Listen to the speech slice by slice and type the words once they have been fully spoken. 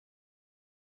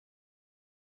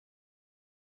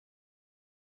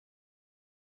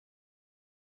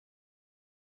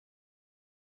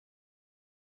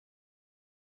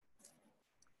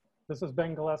This is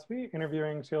Ben Gillespie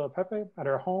interviewing Sheila Pepe at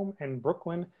her home in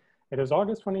Brooklyn. It is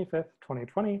August 25th,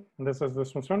 2020, and this is the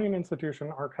Smithsonian Institution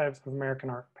Archives of American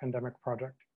Art Pandemic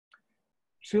Project.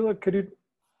 Sheila, could you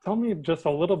tell me just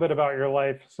a little bit about your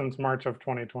life since March of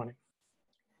 2020?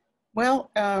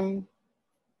 Well,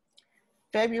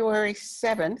 February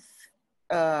 7th,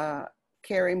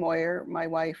 Carrie Moyer, my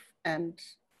wife and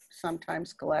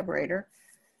sometimes collaborator,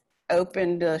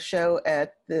 opened a show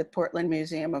at the Portland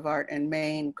Museum of Art in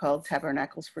Maine called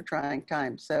Tabernacles for Trying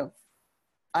Times. So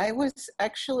I was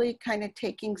actually kind of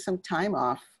taking some time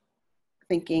off,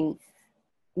 thinking,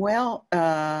 well,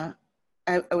 I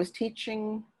was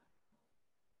teaching,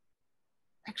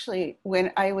 actually,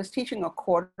 when I was teaching a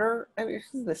quarter,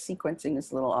 the sequencing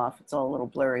is a little off, it's all a little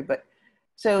blurry, but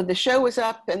so the show was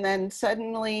up and then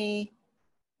suddenly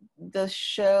the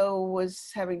show was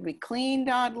having to be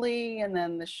cleaned oddly, and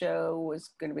then the show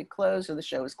was going to be closed, or the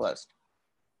show was closed.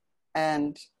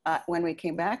 And when we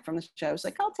came back from the show, I was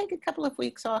like, I'll take a couple of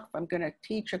weeks off. I'm going to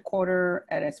teach a quarter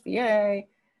at SVA,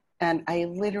 and I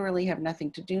literally have nothing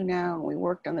to do now. And we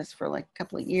worked on this for like a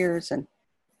couple of years. And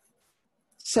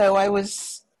so I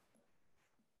was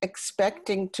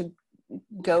expecting to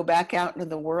go back out into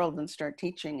the world and start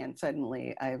teaching. And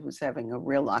suddenly I was having a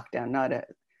real lockdown, not a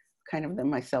kind of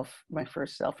my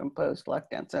first self-imposed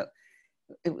lockdown. So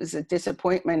it was a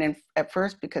disappointment at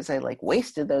first because I like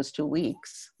wasted those 2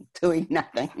 weeks doing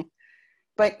nothing.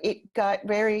 But it got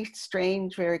very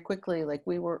strange very quickly. Like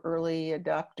we were early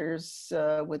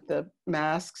adopters with the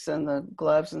masks and the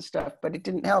gloves and stuff, but it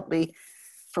didn't help me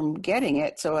from getting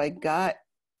it. So I got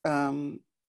a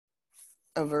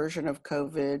version of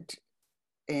COVID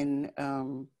in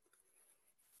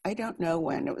I don't know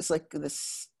when. It was like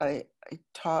this, I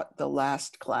taught the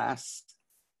last class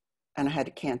and I had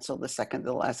to cancel the second to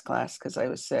the last class because I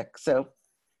was sick. So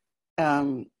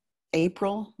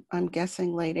April, I'm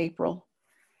guessing late April.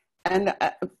 And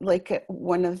like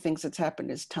one of the things that's happened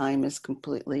is time is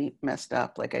completely messed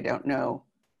up. Like I don't know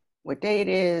what day it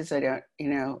is. I don't,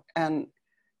 and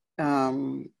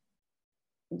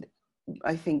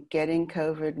I think getting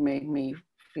COVID made me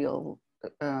feel,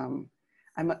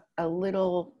 I'm a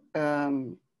little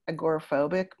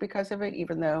agoraphobic because of it,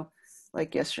 even though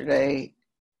like yesterday,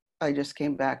 I just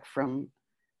came back from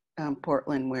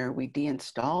Portland where we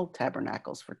deinstalled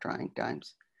Tabernacles for Trying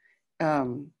Times.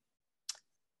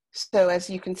 So as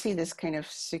you can see, this kind of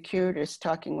circuitous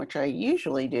talking, which I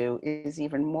usually do, is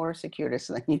even more circuitous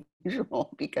than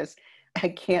usual because I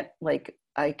can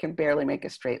barely make a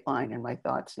straight line in my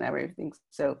thoughts and everything.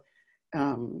 So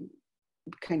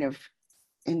kind of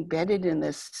embedded in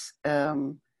this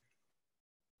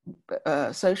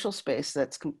social space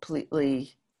that's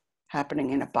completely happening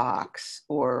in a box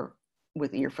or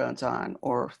with earphones on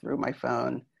or through my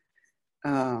phone.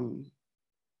 I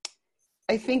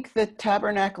think the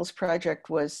Tabernacles project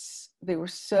there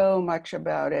was so much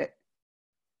about it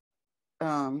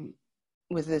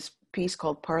with this piece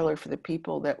called Parlor for the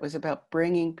People that was about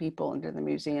bringing people into the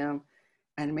museum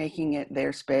and making it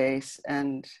their space.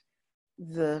 And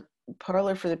the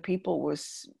Parlor for the People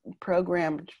was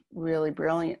programmed really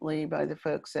brilliantly by the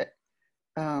folks at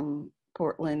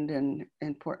Portland and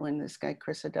in Portland, this guy,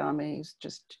 Chris Adame, is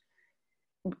just,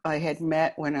 I had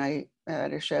met when I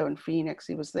had a show in Phoenix,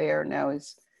 he was there, now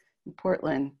he's in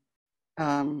Portland.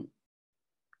 And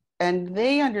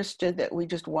they understood that we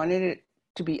just wanted it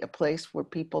to be a place where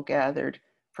people gathered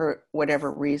for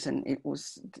whatever reason. It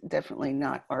was definitely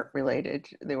not art related.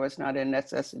 There was not a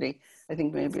necessity. I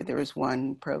think maybe there was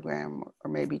one program or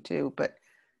maybe two, but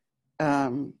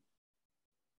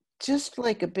just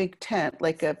like a big tent,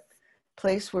 like a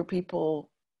place where people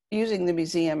using the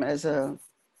museum as a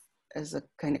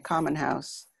kind of common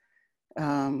house,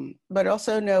 but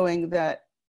also knowing that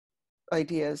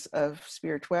ideas of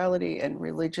spirituality and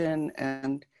religion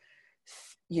and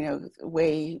the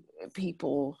way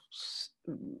people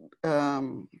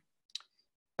are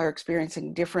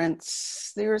experiencing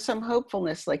difference, there is some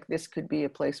hopefulness like this could be a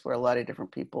place where a lot of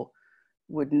different people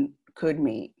could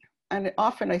meet. And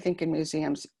often I think in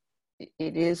museums,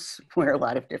 it is where a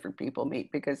lot of different people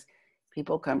meet because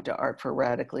people come to art for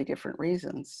radically different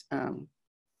reasons.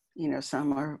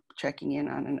 Some are checking in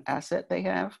on an asset they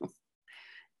have,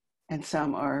 and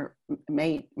some are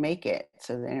make it,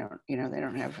 so they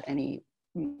don't have any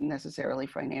necessarily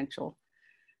financial.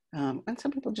 And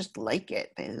some people just like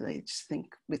it. They just think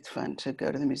it's fun to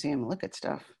go to the museum and look at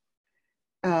stuff.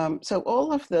 So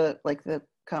all of the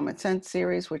Common Sense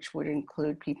series, which would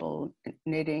include people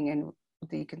knitting and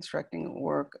deconstructing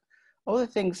work, all the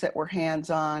things that were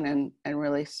hands-on and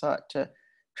really sought to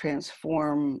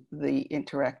transform the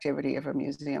interactivity of a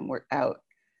museum were out,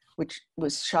 which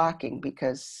was shocking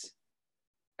because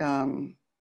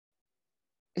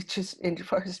it just, as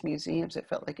far as museums, it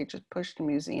felt like it just pushed the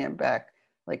museum back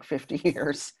like 50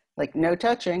 years. Like no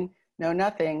touching, no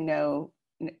nothing, no,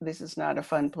 this is not a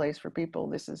fun place for people.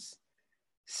 This is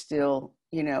still,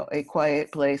 you know, a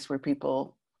quiet place where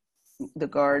people, the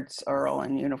guards are all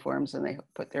in uniforms and they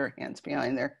put their hands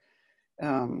behind their,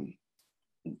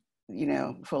 you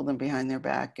know, fold them behind their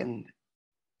back and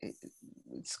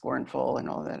it's scornful and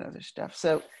all that other stuff.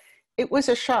 So it was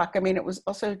a shock. I mean, it was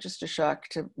also just a shock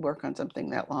to work on something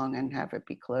that long and have it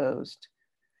be closed.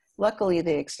 Luckily,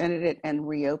 they extended it and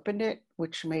reopened it,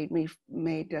 which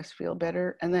made us feel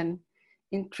better. And then,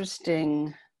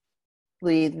 interestingly,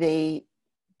 they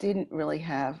didn't really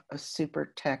have a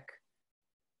super tech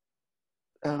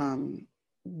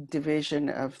division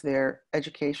of their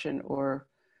education or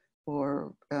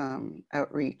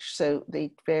outreach. So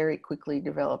they very quickly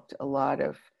developed a lot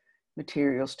of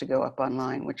materials to go up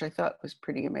online, which I thought was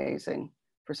pretty amazing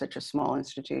for such a small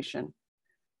institution.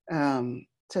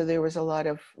 So there was a lot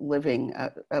of living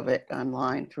of it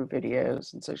online through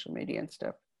videos and social media and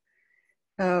stuff.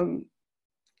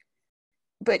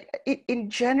 But in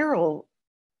general,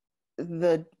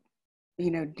 the,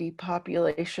 you know,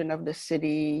 depopulation of the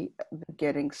city, the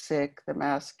getting sick, the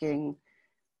masking,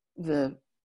 the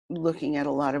looking at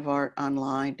a lot of art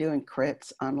online, doing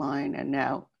crits online, and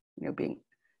now, you know, being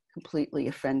completely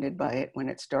offended by it when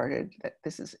it started, that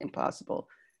this is impossible.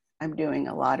 I'm doing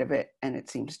a lot of it and it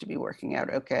seems to be working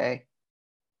out okay.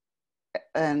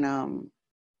 And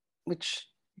which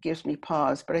gives me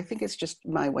pause, but I think it's just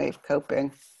my way of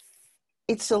coping.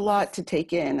 It's a lot to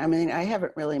take in. I mean, I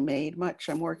haven't really made much.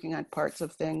 I'm working on parts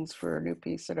of things for a new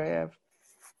piece that I have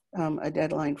a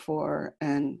deadline for,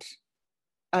 and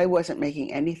I wasn't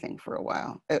making anything for a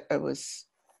while. I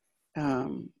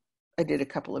did a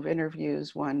couple of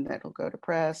interviews, one that'll go to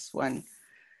press,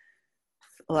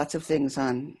 lots of things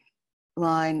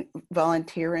online,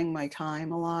 volunteering my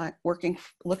time a lot,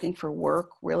 looking for work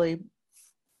really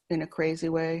in a crazy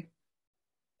way.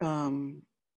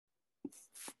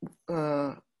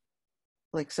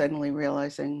 Like suddenly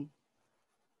realizing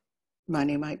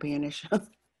money might be an issue.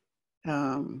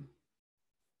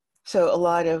 So a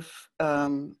lot of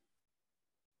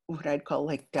what I'd call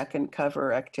like duck and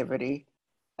cover activity,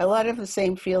 a lot of the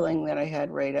same feeling that I had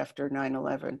right after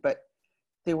 9/11, but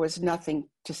there was nothing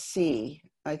to see.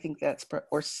 I think that's,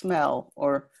 or smell,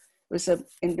 or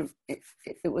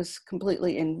it was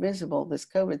completely invisible, this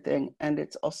COVID thing. And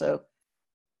it's also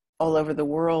all over the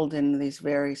world in these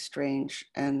very strange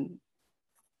and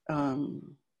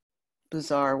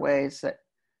bizarre ways that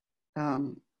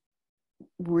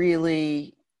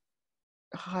really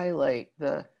highlight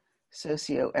the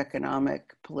socioeconomic,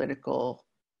 political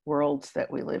worlds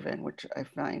that we live in, which I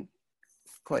find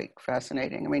quite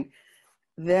fascinating. I mean,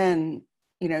 then,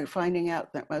 you know, finding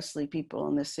out that mostly people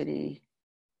in the city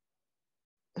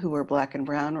who were Black and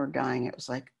brown were dying, it was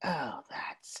like, oh,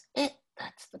 that's it.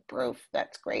 That's the proof.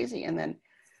 That's crazy. And then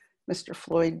Mr.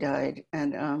 Floyd died,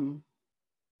 and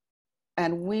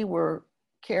we were,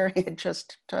 Carrie had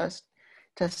just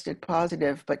tested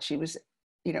positive, but she was,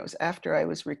 you know, it was after I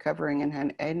was recovering and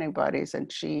had antibodies,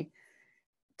 and she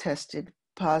tested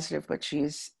positive, but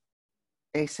she's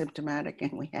asymptomatic,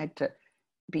 and we had to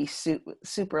be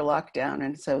super lockdown.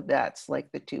 And so that's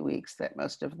like the 2 weeks that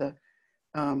most of the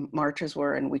marches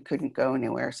were, and we couldn't go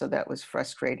anywhere. So that was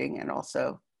frustrating, and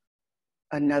also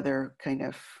another kind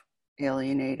of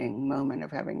alienating moment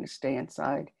of having to stay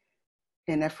inside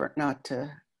in effort not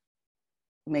to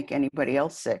make anybody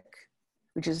else sick,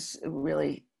 which is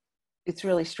really, it's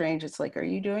really strange. It's like, are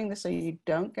you doing this so you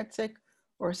don't get sick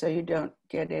or so you don't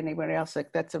get anybody else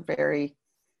sick? That's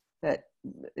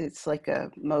it's like a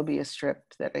Mobius strip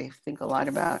that I think a lot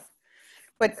about.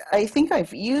 But I think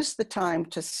I've used the time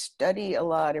to study a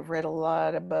lot. I've read a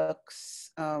lot of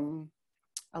books, a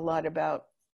lot about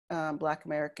Black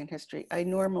American history. I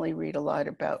normally read a lot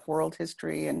about world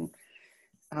history and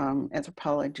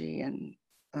anthropology, and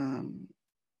a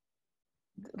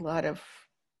lot of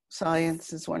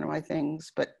science is one of my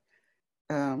things, but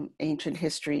ancient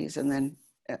histories, and then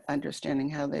understanding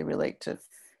how they relate to,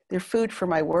 they're food for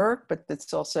my work, but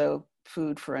it's also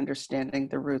food for understanding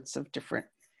the roots of different,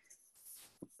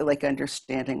 like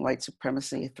understanding white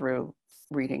supremacy through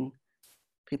reading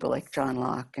people like John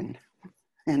Locke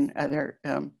and other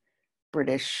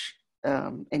British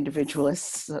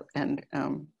individualists, and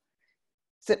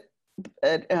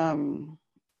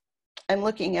and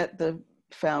looking at the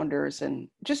founders, and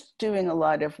just doing a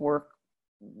lot of work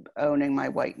owning my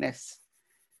whiteness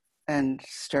and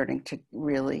starting to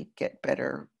really get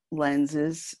better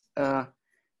lenses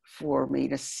for me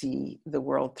to see the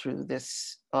world through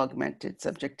this augmented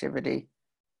subjectivity.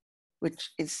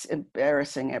 which is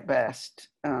embarrassing at best.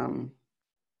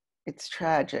 It's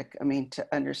tragic. I mean, to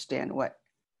understand what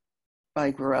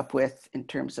I grew up with in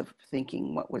terms of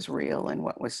thinking what was real and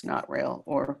what was not real.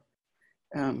 Or,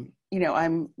 you know,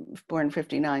 I'm born in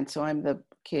 59, so I'm the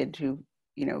kid who,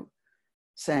 you know,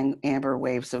 sang Amber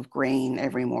Waves of Grain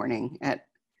every morning at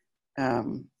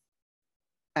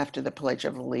after the Pledge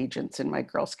of Allegiance in my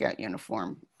Girl Scout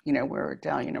uniform. You know, we're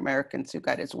Italian Americans who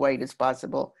got as white as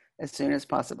possible as soon as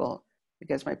possible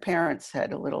because my parents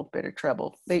had a little bit of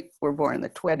trouble. They were born in the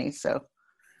 20s, so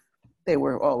they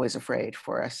were always afraid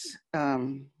for us.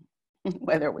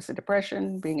 Whether it was the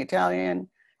Depression, being Italian,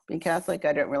 being Catholic,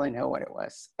 I don't really know what it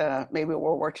was. Maybe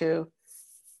World War II,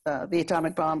 the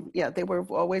atomic bomb. Yeah, they were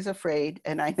always afraid,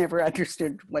 and I never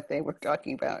understood what they were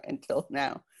talking about until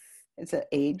now. It's an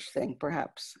age thing,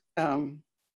 perhaps. But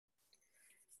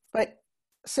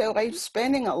so I'm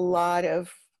spending a lot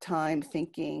of time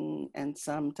thinking and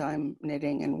some time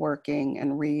knitting and working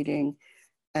and reading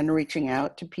and reaching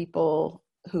out to people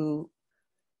who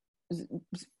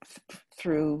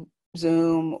through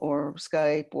Zoom or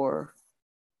Skype or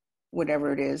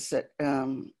whatever it is that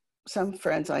some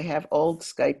friends I have old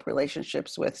Skype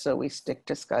relationships with, so we stick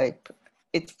to Skype.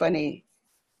 It's funny,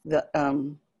 the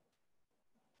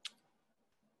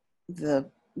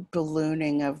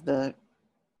ballooning of the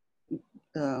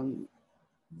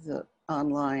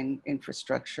online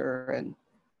infrastructure and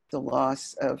the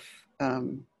loss of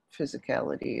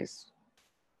physicality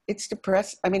it's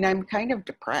depressed. I mean, I'm kind of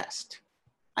depressed.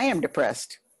 I am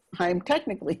depressed. I'm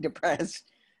technically depressed,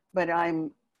 but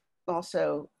I'm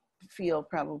also feel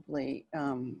probably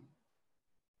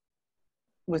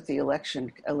with the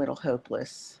election a little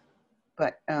hopeless.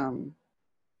 But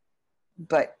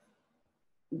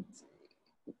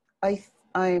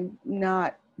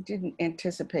didn't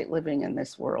anticipate living in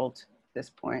this world at this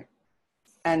point.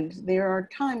 And there are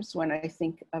times when I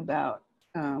think about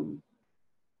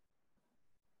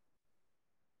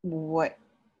what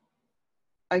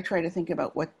I try to think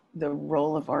about what the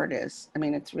role of art is. I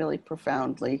mean, it's really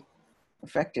profoundly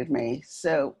affected me.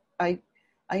 So I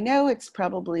know it's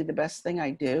probably the best thing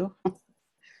I do.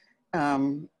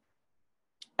 But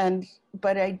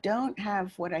I don't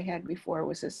have what I had before,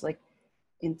 was this like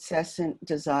incessant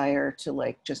desire to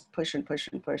like just push and push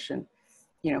and push and,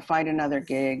 you know, find another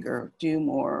gig or do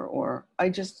more. Or I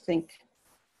just think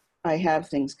I have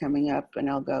things coming up and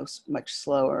I'll go much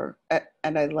slower,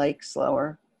 and I like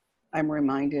slower. I'm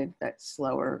reminded that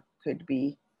slower could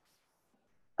be,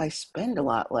 I spend a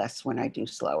lot less when I do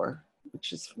slower,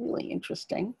 which is really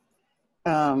interesting.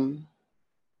 And,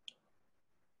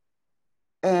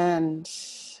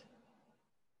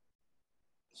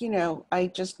 you know, I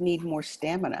just need more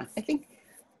stamina.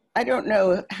 I don't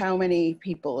know how many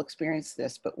people experience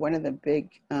this, but one of the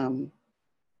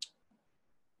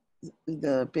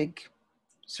big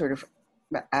sort of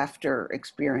after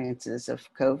experiences of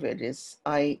COVID is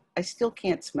I still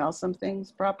can't smell some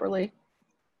things properly.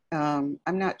 I'm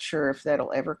not sure if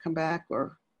that'll ever come back,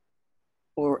 and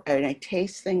I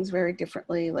taste things very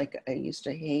differently. Like I used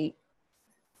to hate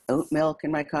oat milk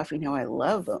in my coffee. Now I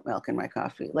love oat milk in my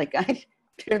coffee. Like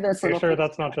they're those Are you little sure things.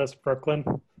 that's not just Brooklyn?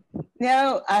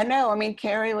 No, I know. I mean,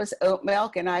 Carrie was oat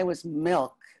milk and I was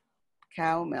milk,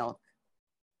 cow milk.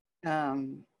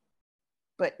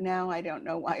 But now I don't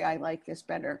know why I like this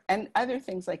better, and other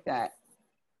things like that.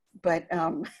 But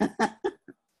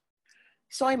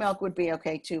soy milk would be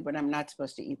okay too, but I'm not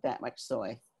supposed to eat that much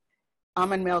soy.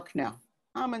 Almond milk, no.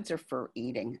 Almonds are for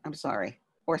eating, I'm sorry,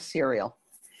 or cereal.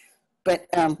 But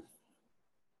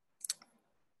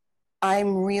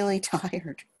I'm really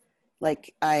tired.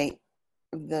 Like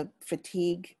the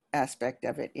fatigue aspect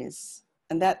of it is,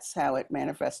 and that's how it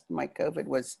manifested. My COVID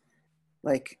was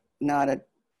like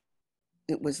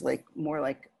it was like more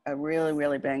like a really,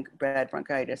 really bad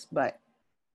bronchitis, but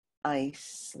I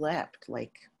slept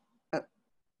like,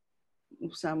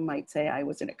 some might say I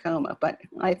was in a coma, but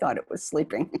I thought it was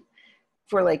sleeping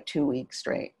for like 2 weeks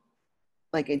straight.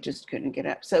 Like I just couldn't get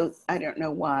up. So I don't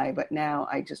know why, but now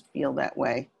I just feel that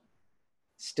way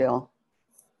still.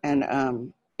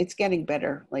 And it's getting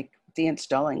better. Like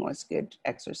deinstalling was good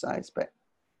exercise, but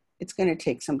it's going to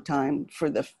take some time for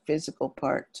the physical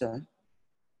part to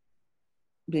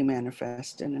be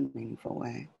manifest in a meaningful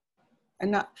way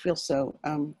and not feel so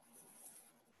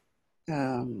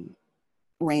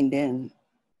reined in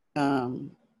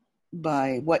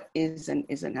by what is and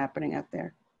isn't happening out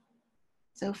there.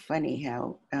 So funny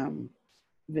how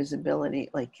visibility,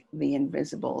 like the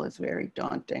invisible, is very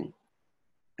daunting.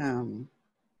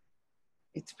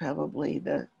 It's probably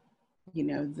the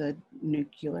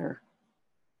nuclear,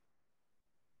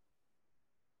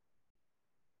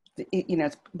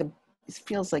 it's the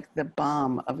feels like the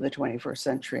bomb of the 21st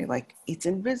century. Like it's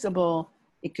invisible,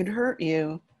 it could hurt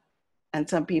you. And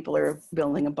some people are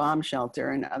building a bomb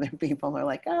shelter and other people are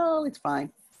like, oh, it's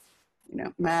fine. You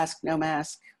know, mask, no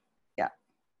mask. Yeah.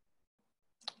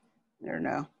 I don't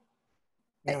know.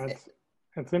 Yeah,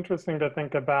 it's interesting to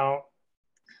think about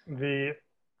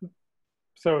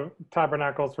so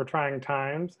tabernacles for trying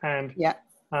times, and yeah.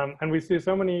 And we see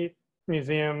so many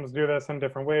museums do this in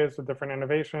different ways with different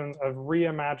innovations of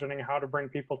reimagining how to bring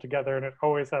people together. And it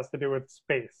always has to do with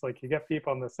space. Like you get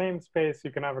people in the same space,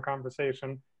 you can have a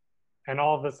conversation, and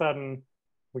all of a sudden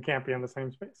we can't be in the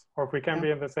same space. Or if we can be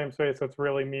in the same space, it's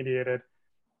really mediated.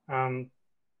 And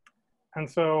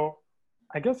so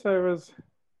I guess I was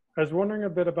wondering a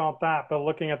bit about that, but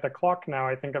looking at the clock now,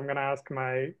 I think I'm going to ask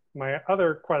my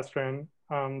other question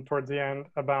towards the end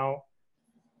about,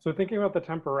 so thinking about the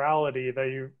temporality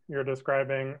that you're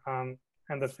describing, and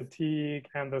the fatigue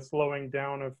and the slowing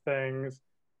down of things.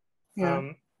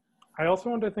 Yeah. I also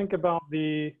want to think about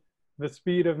the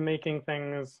speed of making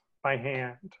things by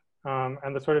hand,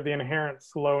 and the sort of the inherent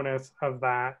slowness of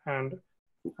that, and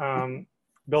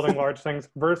building large things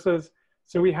versus,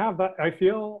 so we have that, I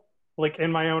feel like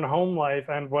in my own home life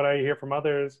and what I hear from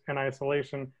others in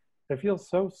isolation, it feels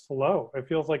so slow. It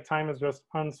feels like time is just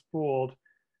unspooled.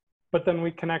 But then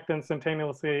we connect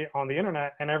instantaneously on the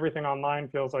internet and everything online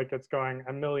feels like it's going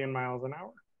a million miles an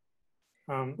hour.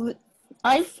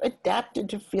 I've adapted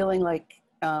to feeling like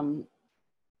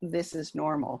this is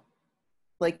normal.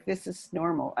 Like this is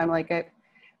normal. I'm like,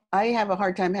 I have a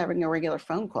hard time having a regular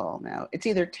phone call now. It's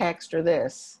either text or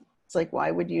this. It's like,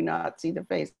 why would you not see the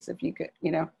face if you could,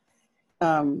 you know?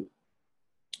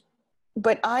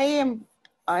 But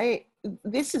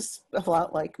this is a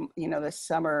lot like, you know, the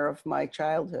summers of my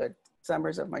childhood,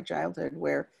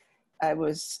 where I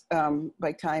was,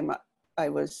 by time I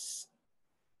was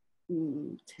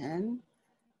 10,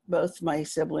 both my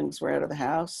siblings were out of the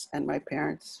house and my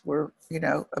parents were, you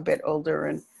know, a bit older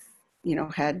and, you know,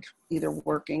 had either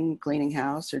working, cleaning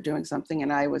house or doing something.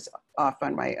 And I was off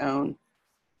on my own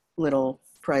little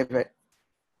private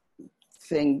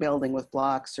thing, building with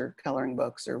blocks or coloring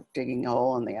books or digging a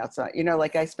hole on the outside. You know,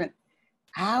 like I spent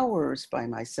hours by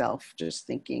myself just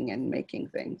thinking and making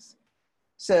things.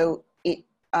 So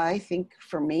I think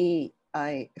for me,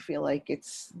 I feel like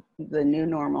it's the new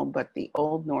normal, but the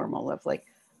old normal of like,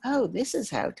 oh, this is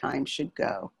how time should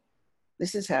go.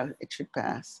 This is how it should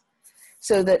pass.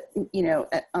 So that, you know,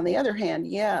 on the other hand,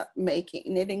 yeah,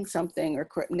 knitting something or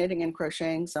knitting and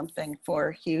crocheting something for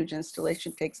a huge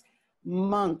installation takes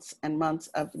months and months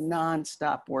of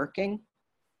nonstop working.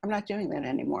 I'm not doing that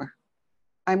anymore.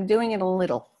 I'm doing it a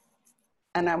little.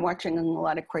 And I'm watching a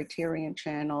lot of Criterion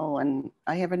Channel, and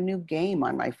I have a new game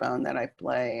on my phone that I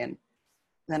play, and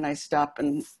then I stop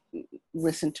and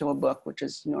listen to a book, which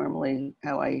is normally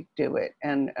how I do it,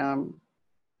 and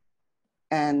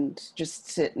just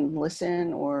sit and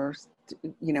listen, or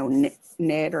you know,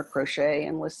 knit or crochet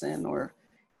and listen, or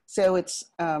so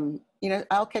it's you know,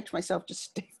 I'll catch myself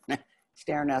just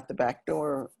staring out the back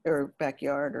door or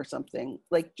backyard or something,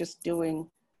 like just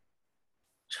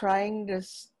trying to.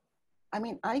 I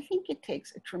mean, I think it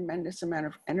takes a tremendous amount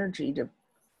of energy to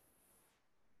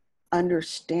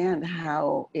understand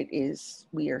how it is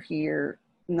we are here,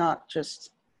 not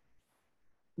just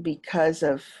because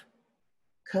of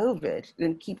COVID,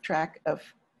 and keep track of,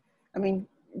 I mean,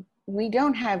 we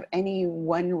don't have any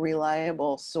one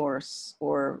reliable source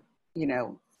or, you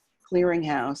know,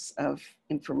 clearinghouse of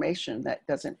information that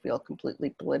doesn't feel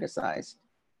completely politicized.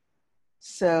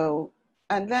 So,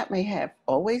 and that may have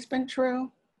always been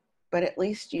true, but at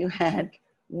least you had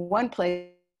one place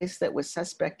that was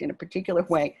suspect in a particular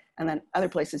way, and then other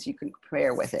places you can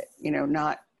compare with it, you know,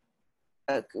 not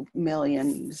a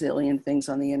million, zillion things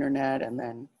on the internet, and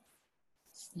then,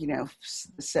 you know,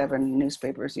 7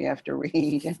 newspapers you have to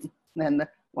read, and then the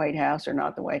White House or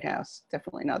not the White House,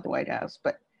 definitely not the White House,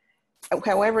 but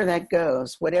however that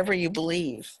goes, whatever you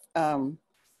believe,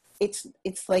 it's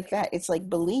like that. It's like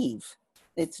believe.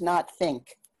 It's not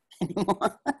think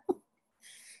anymore.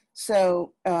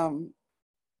 So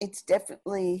it's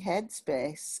definitely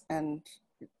headspace, and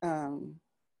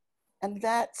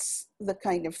that's the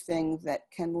kind of thing that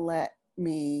can let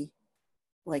me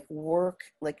like work,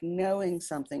 like knowing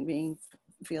something,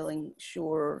 feeling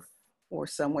sure or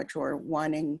somewhat sure,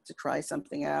 wanting to try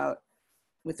something out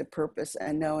with a purpose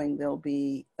and knowing there'll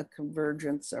be a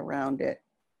convergence around it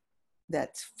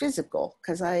that's physical,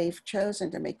 because I've chosen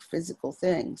to make physical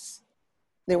things.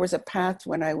 There was a path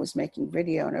when I was making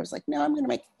video and I was like, no, I'm going to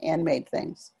make handmade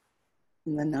things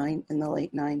in the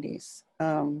late 90s,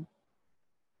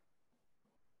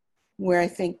 where I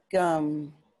think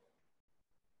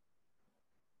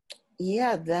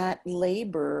yeah, that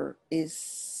labor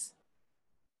is,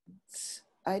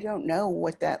 I don't know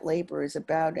what that labor is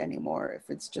about anymore. If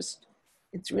it's just,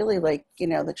 it's really like, you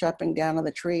know, the chopping down of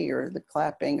the tree or the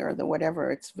clapping or the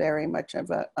whatever. It's very much of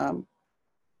a, um,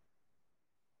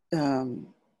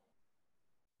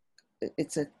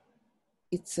 it's a,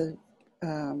 it's a,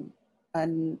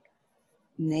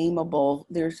 unnameable,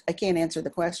 there's, I can't answer the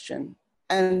question.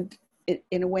 And it,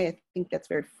 in a way, I think that's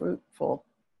very fruitful.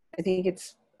 I think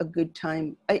it's a good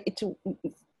time to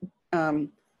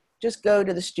just go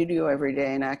to the studio every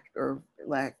day and act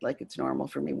like it's normal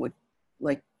for me would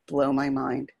like blow my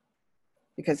mind,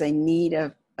 because I need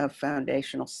a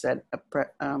foundational set of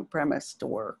premise to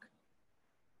work.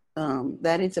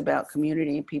 That is about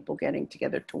community and people getting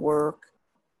together to work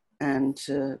and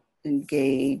to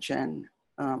engage and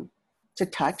to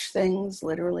touch things,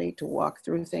 literally to walk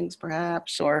through things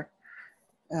perhaps, or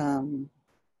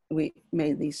we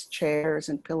made these chairs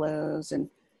and pillows, and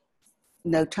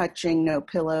no touching, no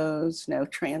pillows, no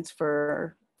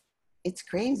transfer. It's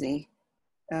crazy.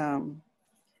 I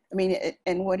mean,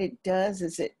 and what it does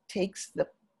is it takes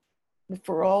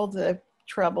for all the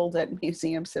trouble that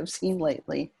museums have seen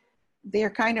lately, they're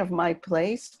kind of my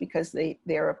place because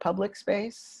they're a public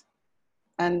space.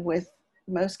 And with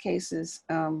most cases,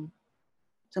 some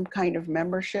kind of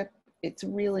membership, it's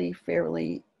really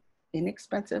fairly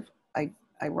inexpensive,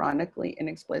 ironically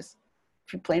inexpensive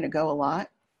if you plan to go a lot.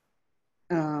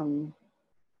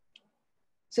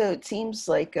 So it seems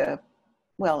like,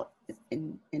 well,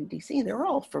 in DC, they're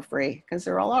all for free because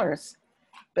they're all artists.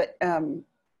 But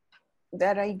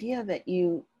that idea that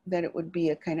it would be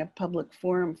a kind of public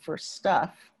forum for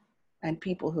stuff and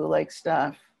people who like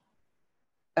stuff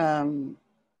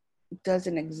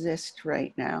doesn't exist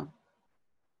right now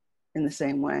in the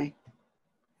same way.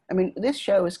 I mean, this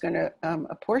show is going to,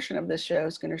 a portion of this show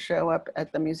is going to show up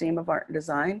at the Museum of Art and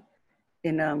Design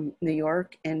in New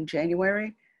York in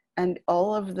January. And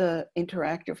all of the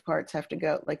interactive parts have to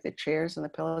go, like the chairs and the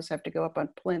pillows have to go up on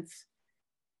plinths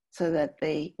so that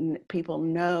people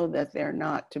know that they're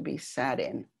not to be sat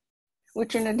in,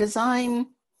 which in a design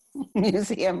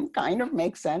museum kind of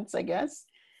makes sense, I guess.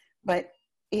 But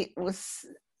it was,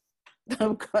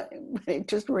 it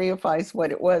just reifies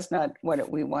what it was, not what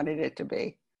we wanted it to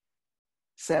be.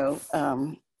 So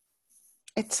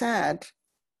it's sad.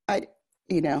 I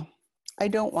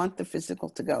don't want the physical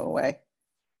to go away.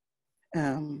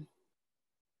 I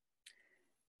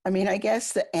mean, I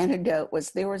guess the antidote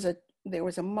was there was a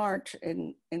march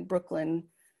in Brooklyn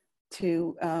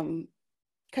to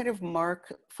kind of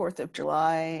mark 4th of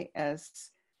July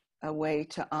as a way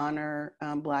to honor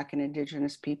Black and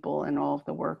Indigenous people and all of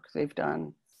the work they've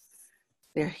done.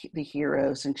 They're the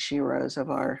heroes and sheroes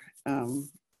of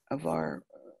our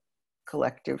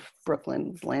collective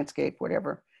Brooklyn landscape,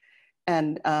 whatever.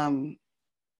 And I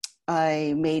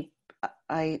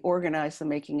organized the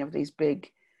making of these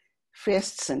big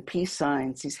fists and peace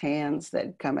signs, these hands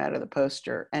that come out of the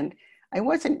poster. And I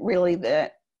wasn't really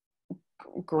that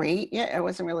great yet.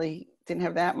 Didn't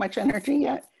have that much energy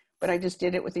yet, but I just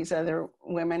did it with these other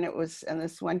women. And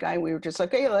this one guy, we were just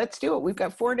like, hey, let's do it. We've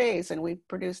got 4 days. And we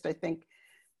produced, I think,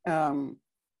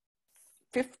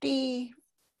 50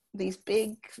 these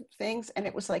big things. And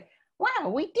it was like, wow,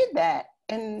 we did that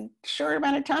in a short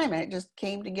amount of time. And it just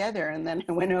came together. And then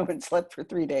I went over and slept for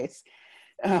 3 days.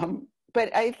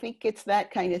 But I think it's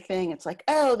that kind of thing. It's like,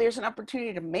 oh, there's an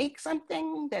opportunity to make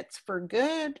something that's for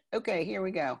good. Okay, here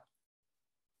we go.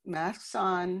 Masks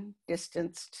on,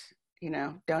 distanced,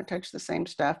 don't touch the same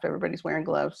stuff. Everybody's wearing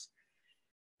gloves.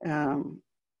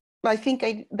 I think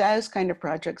those kind of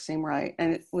projects seem right.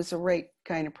 And it was a right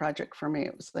kind of project for me.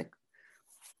 It was like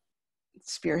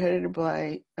spearheaded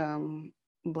by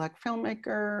Black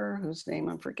filmmaker whose name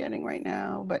I'm forgetting right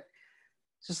now, but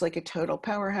just like a total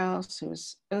powerhouse. It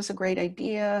was a great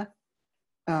idea.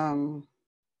 And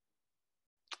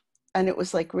it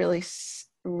was like really,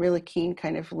 really keen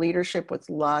kind of leadership with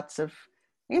lots of,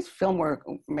 I guess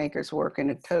filmmakers work in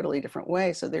a totally different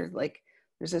way. So there's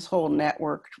this whole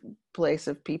networked place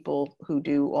of people who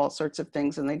do all sorts of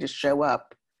things and they just show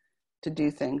up to do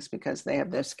things because they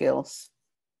have those skills.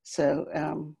 So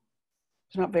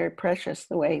it's not very precious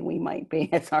the way we might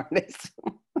be as artists.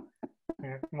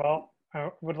 Yeah, well, I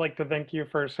would like to thank you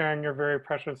for sharing your very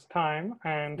precious time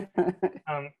and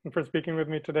for speaking with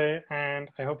me today. And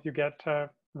I hope you get to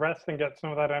rest and get some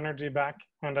of that energy back.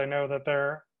 And I know that there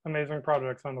are amazing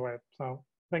projects on the way. So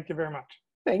thank you very much.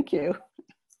 Thank you.